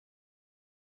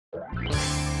Hello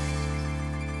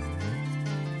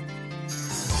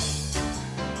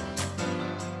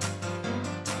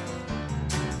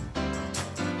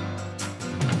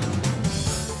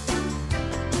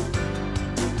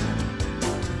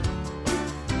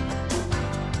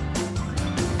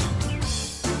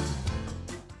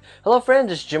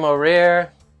friends, it's Jim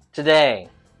O'Rear. Today,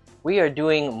 we are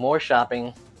doing more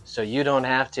shopping so you don't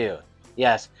have to.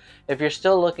 Yes, if you're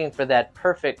still looking for that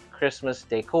perfect Christmas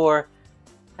decor,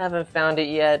 haven't found it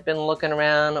yet, been looking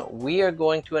around, we are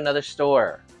going to another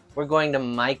store. We're going to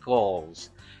Michael's,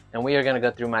 and we are going to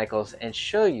go through Michael's and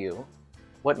show you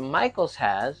what Michael's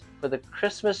has for the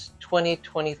Christmas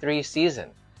 2023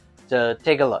 season. So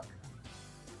take a look.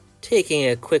 Taking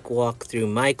a quick walk through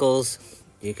Michael's,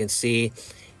 you can see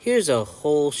here's a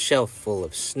whole shelf full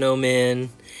of snowmen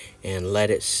and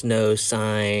let it snow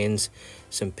signs,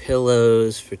 some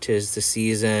pillows for 'tis the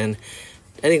season.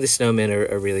 I think the snowmen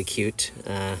are really cute,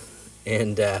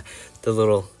 and the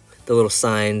little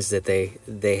signs that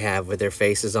they have with their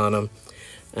faces on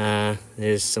them.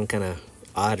 There's some kind of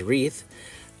odd wreath,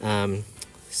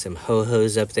 some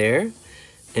ho-hos up there,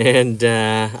 and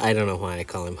I don't know why I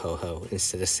call him ho-ho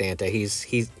instead of Santa. He's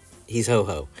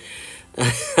ho-ho.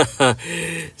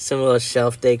 Some little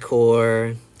shelf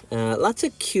decor, lots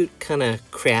of cute kind of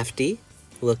crafty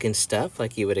looking stuff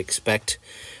like you would expect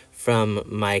from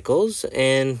Michael's.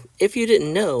 And if you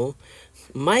didn't know,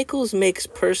 Michael's makes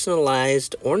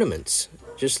personalized ornaments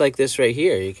just like this right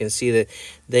here. You can see that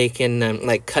they can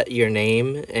like cut your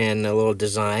name and a little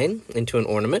design into an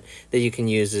ornament that you can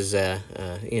use as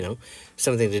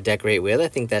something to decorate with. I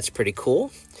think that's pretty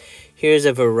cool. Here's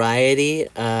a variety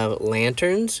of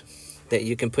lanterns that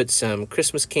you can put some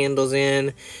Christmas candles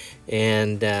in,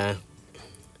 and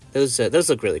those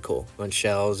look really cool on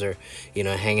shelves, or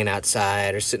hanging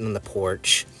outside or sitting on the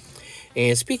porch.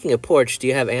 And speaking of porch, do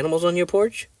you have animals on your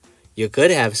porch? You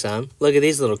could have some. Look at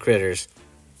these little critters,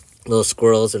 little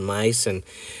squirrels and mice and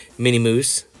mini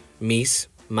moose, moose,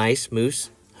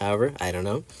 however, I don't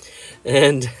know.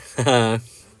 And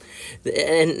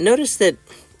and notice that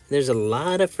there's a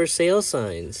lot of for sale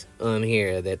signs on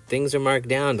here, that things are marked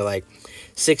down to like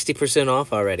 60%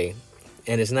 off already,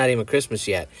 and it's not even Christmas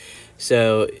yet.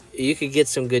 So you could get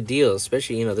some good deals,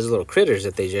 especially, those little critters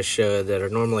that they just showed that are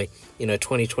normally,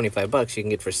 20, 25 bucks, you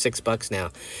can get for $6 now.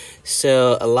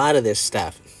 So a lot of this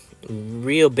stuff,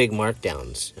 real big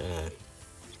markdowns.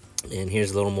 And here's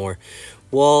a little more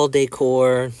wall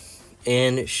decor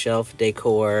and shelf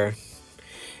decor.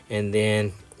 And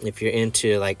then if you're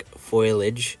into like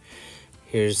foliage,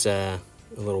 here's a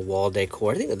little wall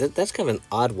decor. I think that's kind of an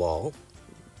odd wall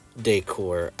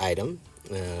decor item,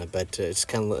 but it's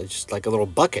kind of just like a little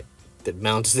bucket that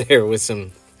mounts there with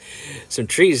some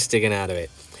trees sticking out of it.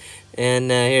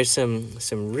 And here's some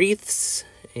wreaths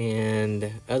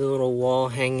and other little wall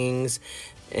hangings.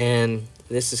 And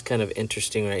this is kind of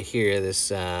interesting right here,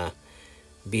 this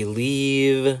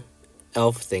Believe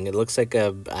elf thing. It looks like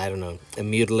a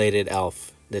mutilated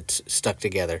elf that's stuck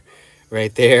together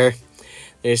right there.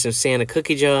 There's some Santa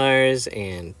cookie jars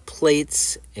and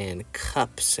plates and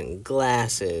cups and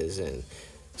glasses and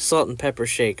salt and pepper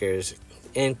shakers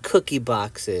and cookie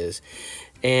boxes.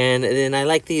 And then I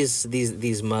like these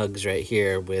mugs right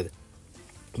here with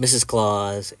Mrs.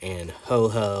 Claus and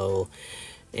Ho-Ho,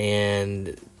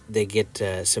 and they get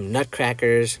some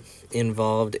nutcrackers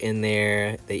involved in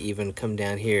there. They even come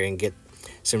down here and get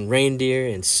some reindeer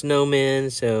and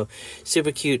snowmen, so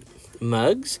super cute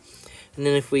mugs. And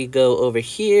then if we go over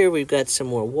here, we've got some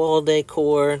more wall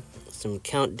decor, some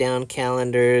countdown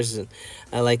calendars, and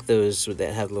I like those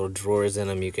that have little drawers in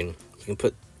them. You can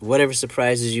put whatever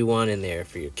surprises you want in there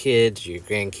for your kids, your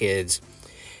grandkids,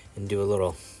 and do a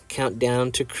little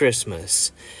countdown to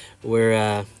Christmas.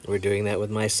 We're doing that with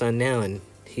my son now, and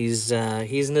he's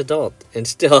an adult and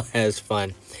still has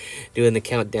fun doing the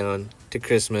countdown to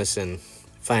Christmas and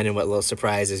finding what little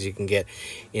surprises you can get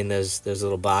in those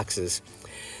little boxes.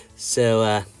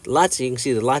 So you can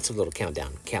see lots of little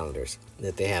countdown calendars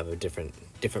that they have of different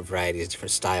varieties,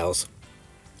 different styles.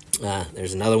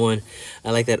 There's another one. I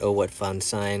like that "Oh What Fun"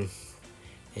 sign.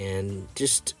 And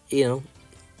just,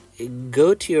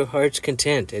 go to your heart's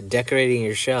content at decorating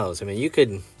your shelves. I mean, you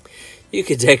could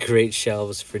decorate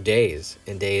shelves for days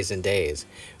and days and days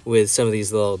with some of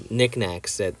these little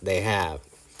knickknacks that they have.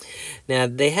 Now,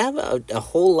 they have a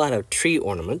whole lot of tree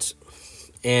ornaments,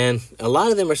 and a lot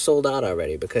of them are sold out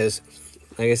already because,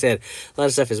 like I said, a lot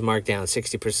of stuff is marked down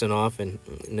 60% off. And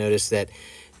notice that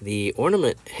the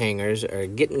ornament hangers are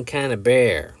getting kind of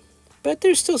bare, but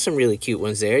there's still some really cute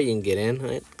ones there you can get in.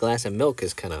 A glass of milk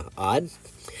is kind of odd.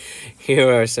 Here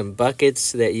are some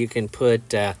buckets that you can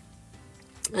put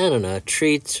I don't know,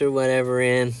 treats or whatever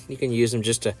in. You can use them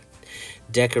just to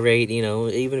decorate, you know,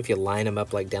 even if you line them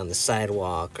up like down the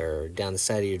sidewalk or down the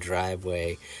side of your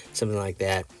driveway, something like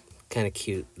that. Kind of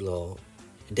cute little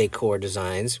decor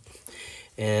designs.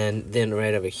 And then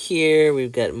right over here,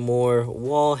 we've got more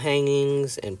wall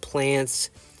hangings and plants,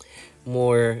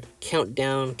 more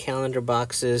countdown calendar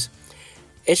boxes.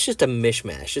 It's just a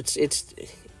mishmash. It's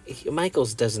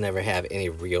Michael's doesn't ever have any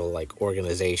real like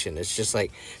organization. It's just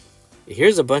like,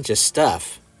 here's a bunch of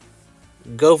stuff.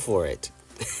 Go for it.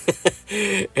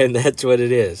 And that's what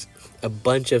it is. A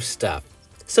bunch of stuff.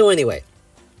 So anyway,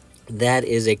 that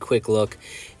is a quick look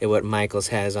at what Michael's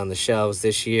has on the shelves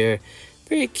this year.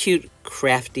 Very cute,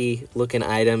 crafty looking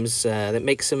items that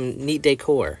make some neat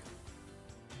decor.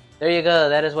 There you go.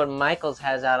 That is what Michael's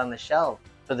has out on the shelf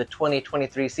for the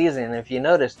 2023 season. And if you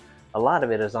notice, a lot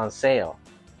of it is on sale.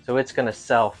 So it's going to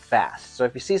sell fast. So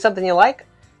if you see something you like,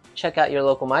 check out your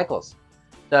local Michael's.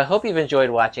 So I hope you've enjoyed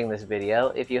watching this video.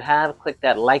 If you have, click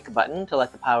that like button to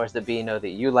let the powers that be know that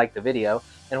you like the video.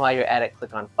 And while you're at it,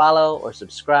 click on follow or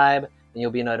subscribe, and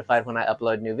you'll be notified when I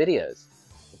upload new videos.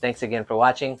 Thanks again for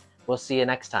watching. We'll see you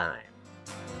next time.